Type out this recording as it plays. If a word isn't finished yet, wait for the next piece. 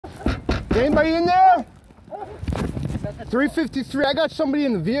Is anybody in there? 353, I got somebody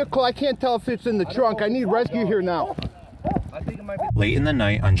in the vehicle. I can't tell if it's in the trunk. I need rescue here now. Late in the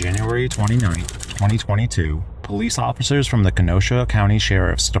night on January 29th, 2022, police officers from the Kenosha County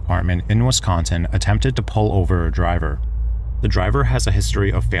Sheriff's Department in Wisconsin attempted to pull over a driver. The driver has a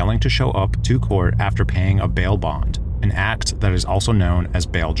history of failing to show up to court after paying a bail bond, an act that is also known as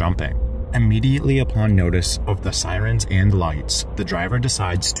bail jumping. Immediately upon notice of the sirens and lights, the driver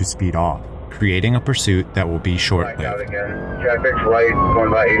decides to speed off, creating a pursuit that will be short-lived. Traffic's light, going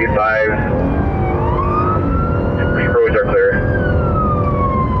by 85. Roads are clear.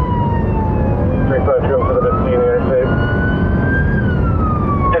 352 for the 15 interstate.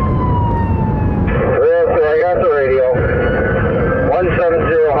 So I got the radio.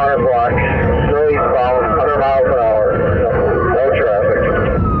 170 100 block. Still eastbound, 100 miles an hour. No traffic.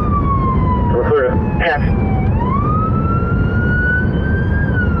 We're clear to pass.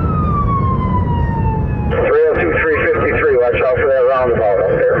 302 353. Watch out for that roundabout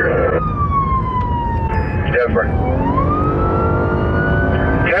up there. Jennifer.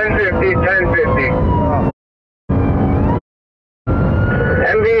 1050, 1050.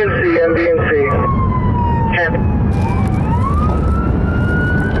 MB&C, MB&C. 10.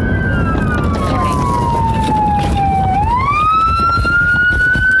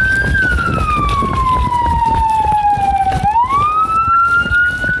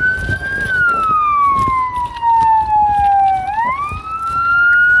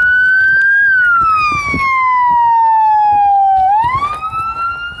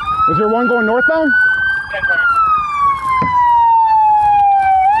 Was there one going northbound?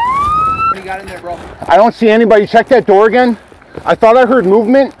 What do you got in there, bro? I don't see anybody. Check that door again. I thought I heard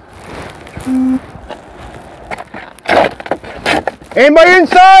movement. Anybody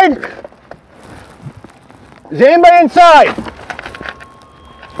inside? Is anybody inside?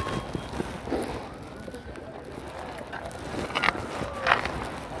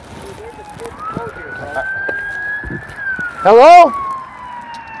 Hello?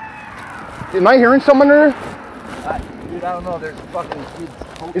 Am I hearing someone there? Dude, I don't know. There's fucking kids.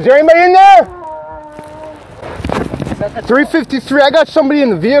 Is there anybody in there? 353, I got somebody in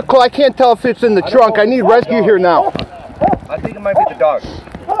the vehicle. I can't tell if it's in the trunk. I need rescue here now. I think it might be the dog.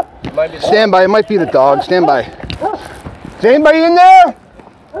 It might be the Stand by, it might be the dog. Stand by. Is anybody in there?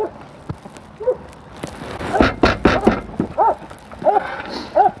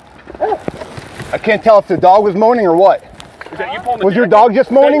 I can't tell if the dog was moaning or what. Is that you pulling the Was your jacket? dog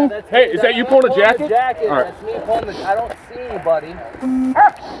just moaning? Hey, is that you pulling a jacket? All right. That's me pulling the. I don't see anybody. I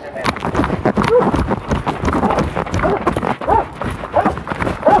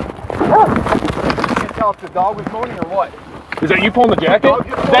can't tell if the dog was moaning or what. Is that you pulling the jacket?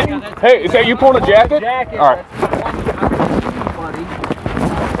 Hey, is that you pulling a jacket? All right.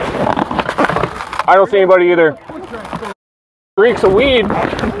 I don't see anybody either. Reeks of weed.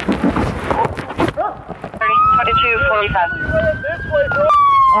 2245.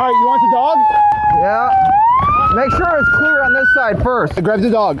 All right, you want the dog? Yeah. Make sure it's clear on this side first. I grabbed the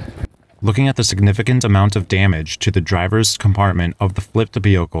dog. Looking at the significant amount of damage to the driver's compartment of the flipped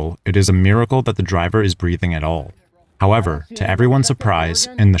vehicle, it is a miracle that the driver is breathing at all. However, to everyone's surprise,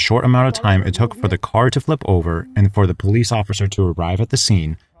 in the short amount of time it took for the car to flip over and for the police officer to arrive at the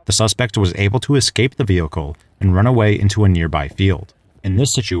scene, the suspect was able to escape the vehicle and run away into a nearby field. In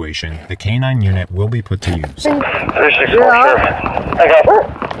this situation, the K9 unit will be put to use. 364, Sheriff. Okay.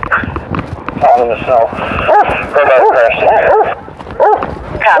 Found in the snow. Go back first.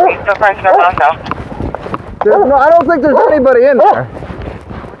 Copy. So far, no also. No, I don't think there's anybody in there.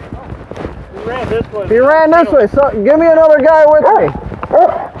 He ran this way. So give me another guy with me.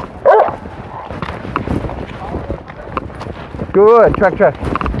 Good. Check.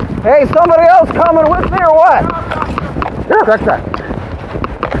 Hey, somebody else coming with me or what? Check.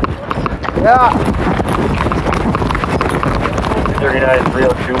 Yeah. 39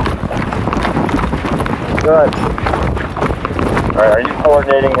 302. Good. Alright, are you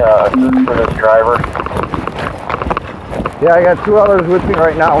coordinating a search for this driver? Yeah, I got two others with me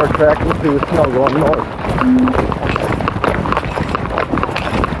right now. We're tracking through the snow going north.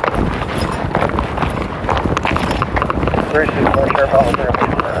 Where's the Sheriff out there?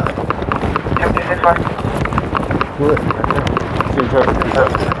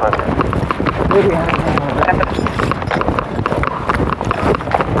 264. Good.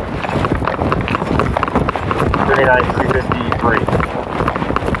 39 353.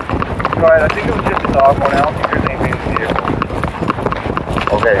 Alright, I think it was just a dog one. I don't think there's anything in the vehicle.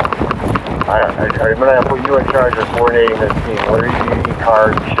 Okay. I'm going to put you in charge of coordinating this team. What are you using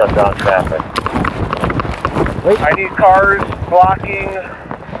cars to shut down traffic? I need cars blocking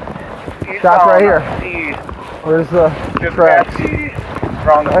Stop right here. Where's the tracks?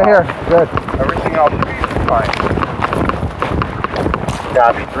 Right here. Good. Everything else should be fine.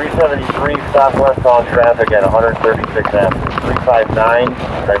 Copy. 373 southwestbound traffic at 136 Avenue. 359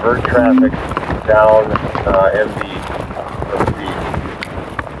 divert traffic down MD.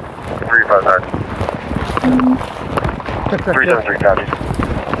 359. 373 copy.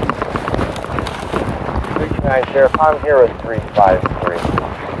 329 Sheriff, I'm here with 353.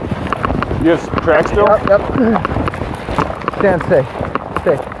 Yes, track still? Yep. Stand, stay.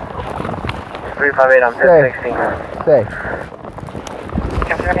 Stay. 358, I'm 1016. Stay.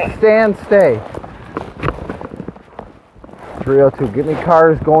 Stand, stay. 302, get me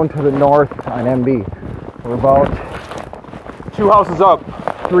cars going to the north on MB. We're about 2 houses up.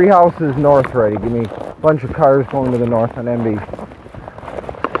 3 houses north ready. Give me a bunch of cars going to the north on MB.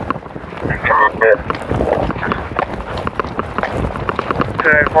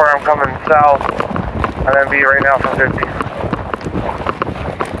 294, I'm coming south on MB right now from 50.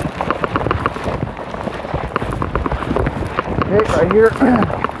 Okay, right here.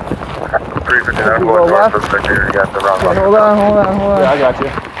 359, I'm Go going north left. from 50. You got the round Okay, hold on. Yeah, I got you.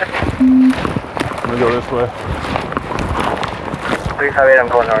 I'm gonna go this way. 358, I'm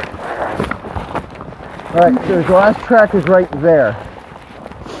going north. Alright, so the last track is right there.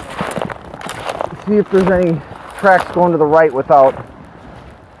 See if there's any tracks going to the right without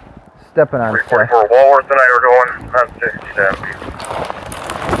stepping on stuff. 344, Walworth and I are going on 67.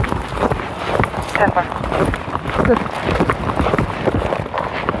 10-4.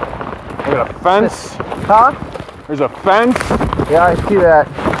 I got a fence. Huh? There's a fence. Yeah, I see that.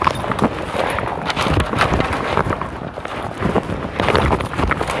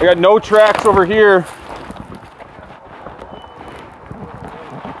 I got no tracks over here.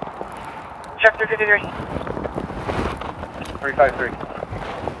 Check 353. 353.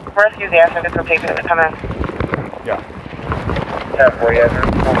 Rescue the asset. It's okay for them to come in. Yeah. 10-4, yeah,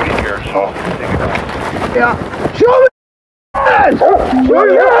 we'll be here, so take it down. Yeah. Show me! Show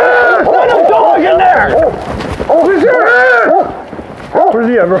your hands! Let him dog in there! Where's your hands? Where's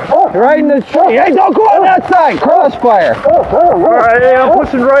he at, bro? Right in the tree. Hey, don't go on that side. Crossfire. Alright, yeah, I'm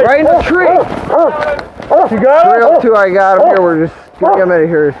pushing right. Right in the tree. You got it? 302, I got him here. We're just give me a minute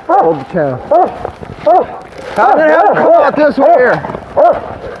here. Hold the channel. How did it have to come out this way here?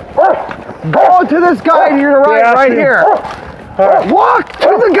 Go to this guy to your right, Yeah, I right see. here. Walk to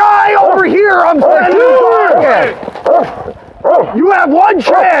the guy over here. I'm sending the dog in. You have one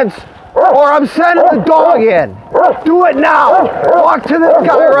chance, or I'm sending the dog in. Do it now. Walk to this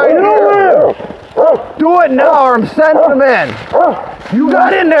guy right here. Do it now, or I'm sending him in. You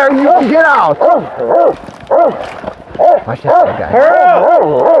got in there, you can get out. Watch that guy.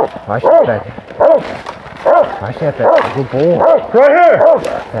 Watch that guy. Watch that guy. Good boy. Right here.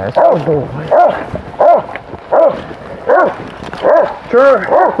 That's a good boy. Turn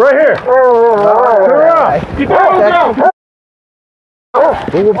right here. Turn around. Get down.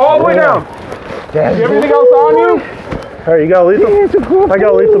 All the way down. That's You have anything else on you? Alright, you got lethal? That's a good boy. I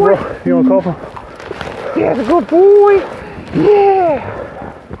got lethal, bro. You want to call him? That's a good boy. Yeah.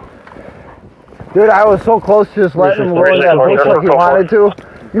 Dude, I was so close to just letting him roll in that bush like he wanted to.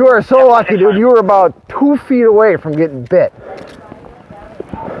 You are so lucky, dude. You were about 2 feet away from getting bit.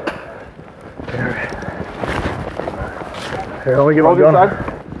 Here, let me get my Hold gun.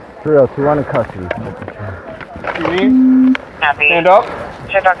 inside. 302, one in custody. You need? Copy. Stand up.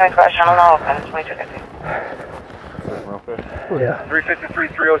 Check dog 9 question on all open. 2250. Yeah. 353,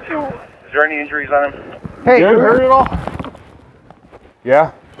 302. Is there any injuries on him? Hey, You hurt at all?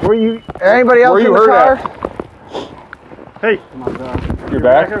 Yeah. were you, anybody else Where in you the hurt car? at? Hey, Your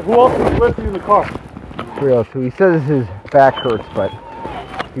back? who else is with you in the car? 302. He says his back hurts, but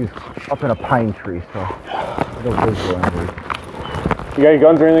he's up in a pine tree, so no visual injury. You got any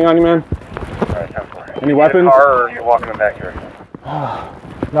guns or anything on you, man? Alright, 10-4. Any weapons? Car, or are you walking him back here?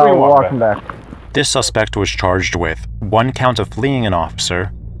 No, we're walking back. This suspect was charged with 1 count of fleeing an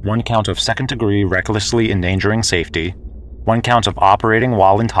officer, 1 count of second-degree recklessly endangering safety, 1 count of operating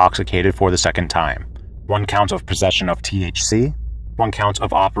while intoxicated for the second time, 1 count of possession of THC, 1 count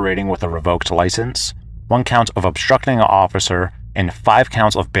of operating with a revoked license, 1 count of obstructing an officer, and 5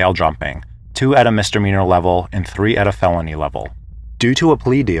 counts of bail jumping, 2 at a misdemeanor level and 3 at a felony level. Due to a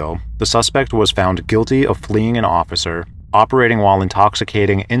plea deal, the suspect was found guilty of fleeing an officer, operating while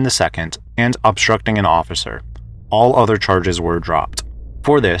intoxicating in the second, and obstructing an officer. All other charges were dropped.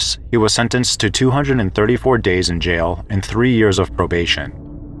 For this, he was sentenced to 234 days in jail and 3 years of probation.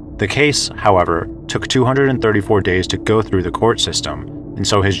 The case, however, took 234 days to go through the court system, and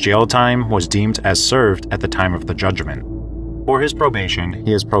so his jail time was deemed as served at the time of the judgment. For his probation,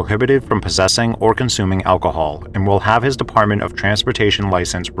 he is prohibited from possessing or consuming alcohol and will have his Department of Transportation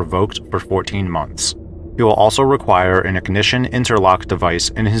license revoked for 14 months. He will also require an ignition interlock device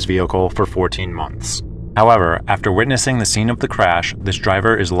in his vehicle for 14 months. However, after witnessing the scene of the crash, this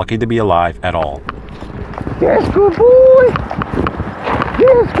driver is lucky to be alive at all. Yes, good boy.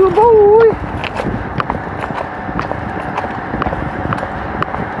 Yes, good boy.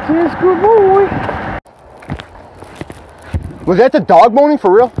 Yes, good boy. Was that the dog moaning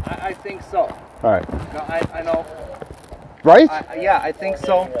for real? I think so. All right. No, I know. Right? Yeah, I think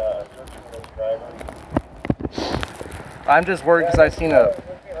so. I'm just worried because I seen a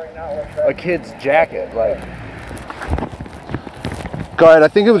kid's jacket. Like. Go ahead. I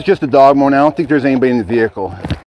think it was just a dog moaning. I don't think there's anybody in the vehicle.